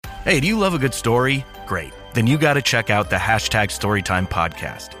Hey, do you love a good story? Great. Then you got to check out the #Storytime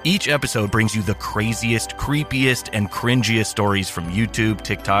podcast. Each episode brings you the craziest, creepiest, and cringiest stories from YouTube,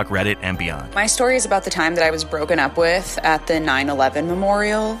 TikTok, Reddit, and beyond. My story is about the time that I was broken up with at the 9/11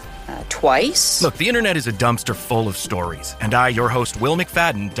 memorial. Twice. Look, the internet is a dumpster full of stories, and I, your host, Will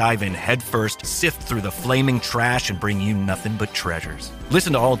McFadden, dive in headfirst, sift through the flaming trash, and bring you nothing but treasures.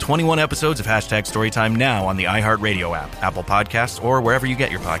 Listen to all 21 episodes of #Storytime now on the iHeartRadio app, Apple Podcasts, or wherever you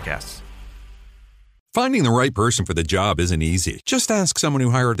get your podcasts. Finding the right person for the job isn't easy. Just ask someone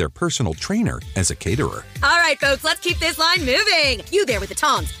who hired their personal trainer as a caterer. All right, folks, let's keep this line moving. You there with the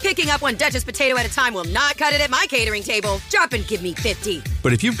tongs. Picking up one Duchess potato at a time will not cut it at my catering table. Drop and give me 50.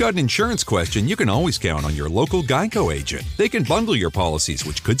 But if you've got an insurance question, you can always count on your local Geico agent. They can bundle your policies,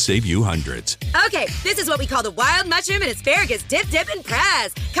 which could save you hundreds. Okay, this is what we call the wild mushroom and asparagus dip, and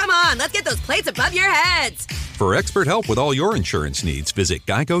press. Come on, let's get those plates above your heads. For expert help with all your insurance needs, visit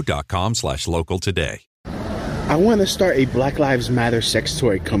geico.com/local today. I want to start a Black Lives Matter sex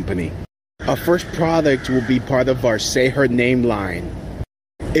toy company. Our first product will be part of our Say Her Name line.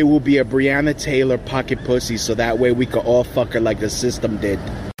 It will be a Breonna Taylor pocket pussy, so that way we could all fuck her like the system did.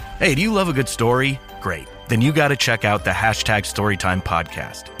 Hey, do you love a good story? Great. Then you got to check out the #Storytime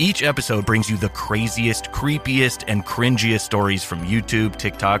podcast. Each episode brings you the craziest, creepiest, and cringiest stories from YouTube,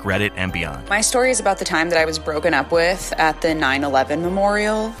 TikTok, Reddit, and beyond. My story is about the time that I was broken up with at the 9/11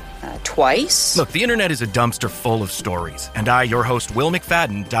 memorial. Twice. Look, the internet is a dumpster full of stories, and I, your host, Will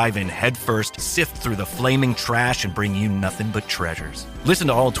McFadden, dive in headfirst, sift through the flaming trash, and bring you nothing but treasures. Listen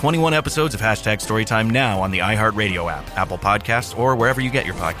to all 21 episodes of #Storytime now on the iHeartRadio app, Apple Podcasts, or wherever you get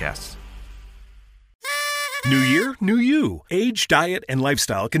your podcasts. New year, new you. Age, diet, and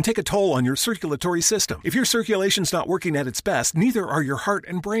lifestyle can take a toll on your circulatory system. If your circulation's not working at its best, neither are your heart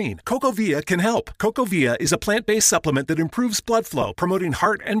and brain. CocoVia can help. CocoVia is a plant-based supplement that improves blood flow, promoting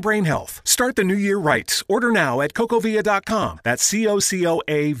heart and brain health. Start the new year right. Order now at cocovia.com. That's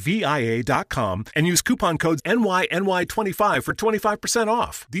COCOAVIA.com and use coupon codes NYNY25 for 25%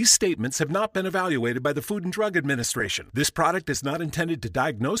 off. These statements have not been evaluated by the Food and Drug Administration. This product is not intended to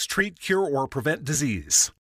diagnose, treat, cure, or prevent disease.